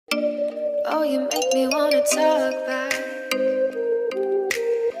Oh, you make me wanna talk back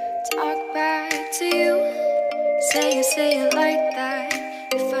to you. Say it like that.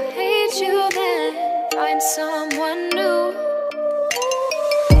 If I hate you, then find someone new.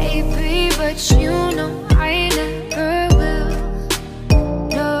 Baby, but you know I never will.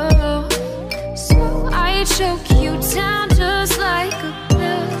 No, so I choke you down just like a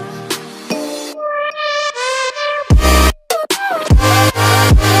pill.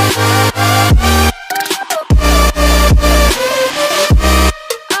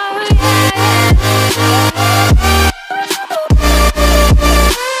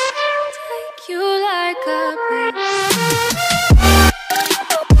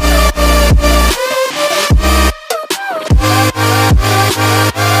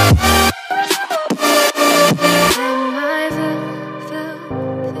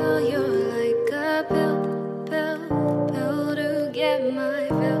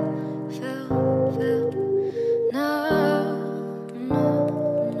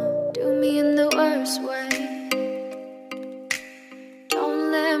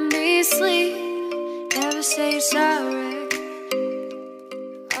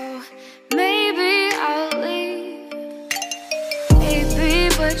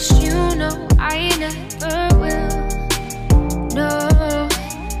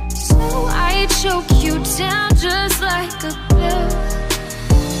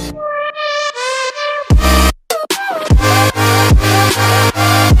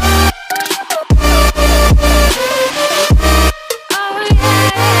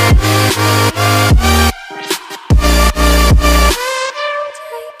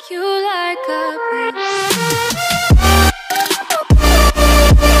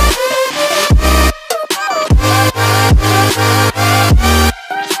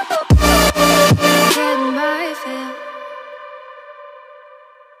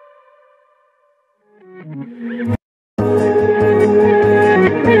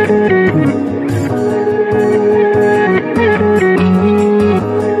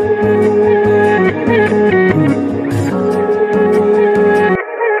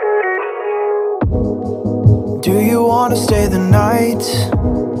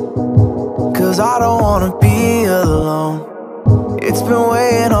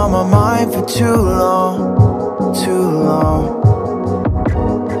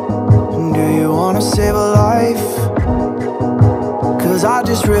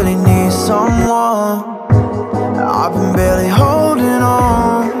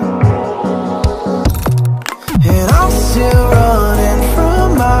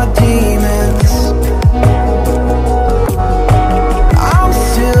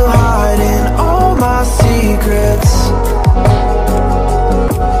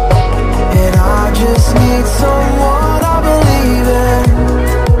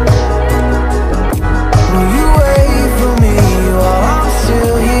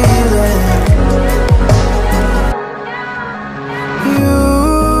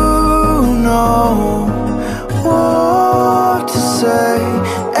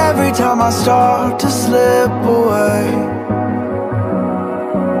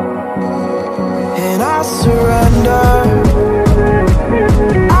 And I surrender.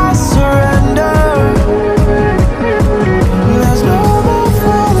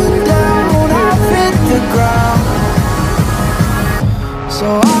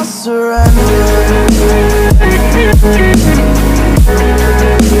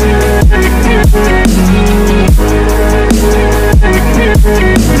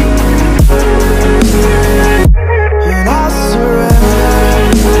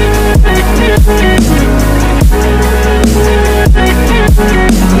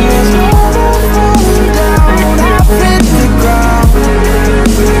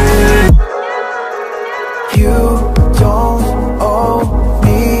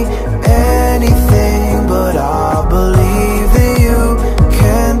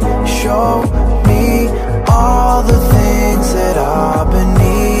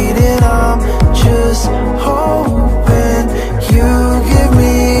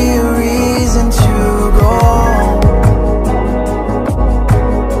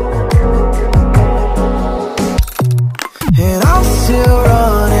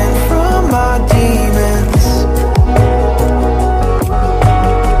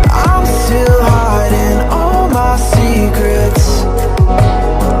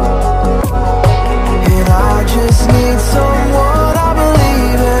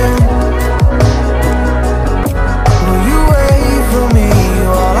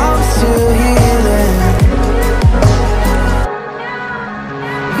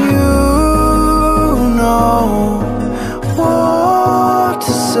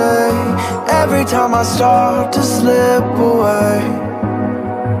 every time I start to slip away.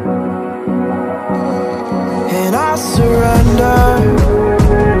 And I surrender,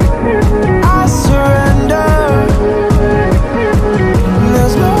 I surrender.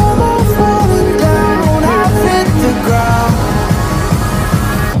 There's no more falling down, I've hit the ground.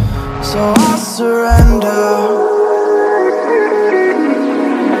 So I surrender.